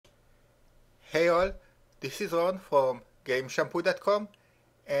Hey all, this is Ron from GameShampoo.com,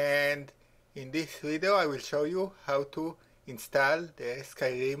 and in this video I will show you how to install the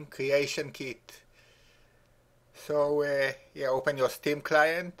Skyrim Creation Kit. So open your Steam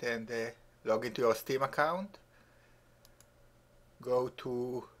client and log into your Steam account. Go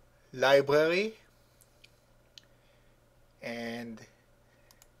to Library, and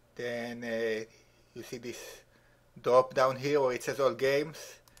then you see this drop down here where it says all games.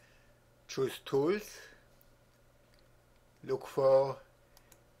 Choose Tools, look for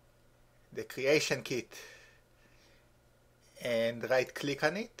the Creation Kit and right click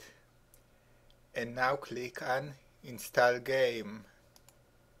on it, and now click on Install Game.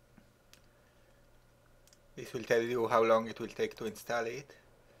 This will tell you how long it will take to install it.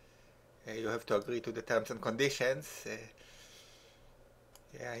 You have to agree to the terms and conditions.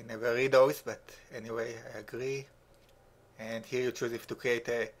 I never read those, but anyway, I agree. And here you choose if to create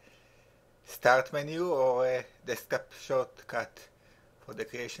a start menu or a desktop shortcut for the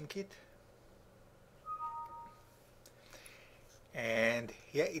Creation Kit. And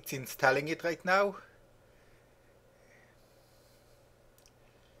it's installing it right now.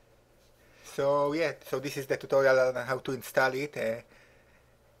 So this is the tutorial on how to install it.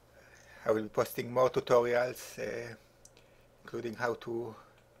 I will be posting more tutorials, including how to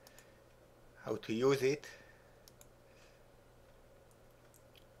use it.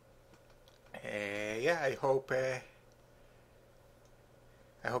 I hope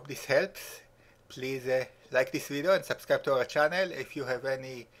this helps. Please like this video and subscribe to our channel. If you have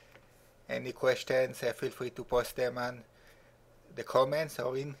any questions, feel free to post them on the comments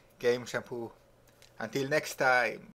or in Game Shampoo. Until next time.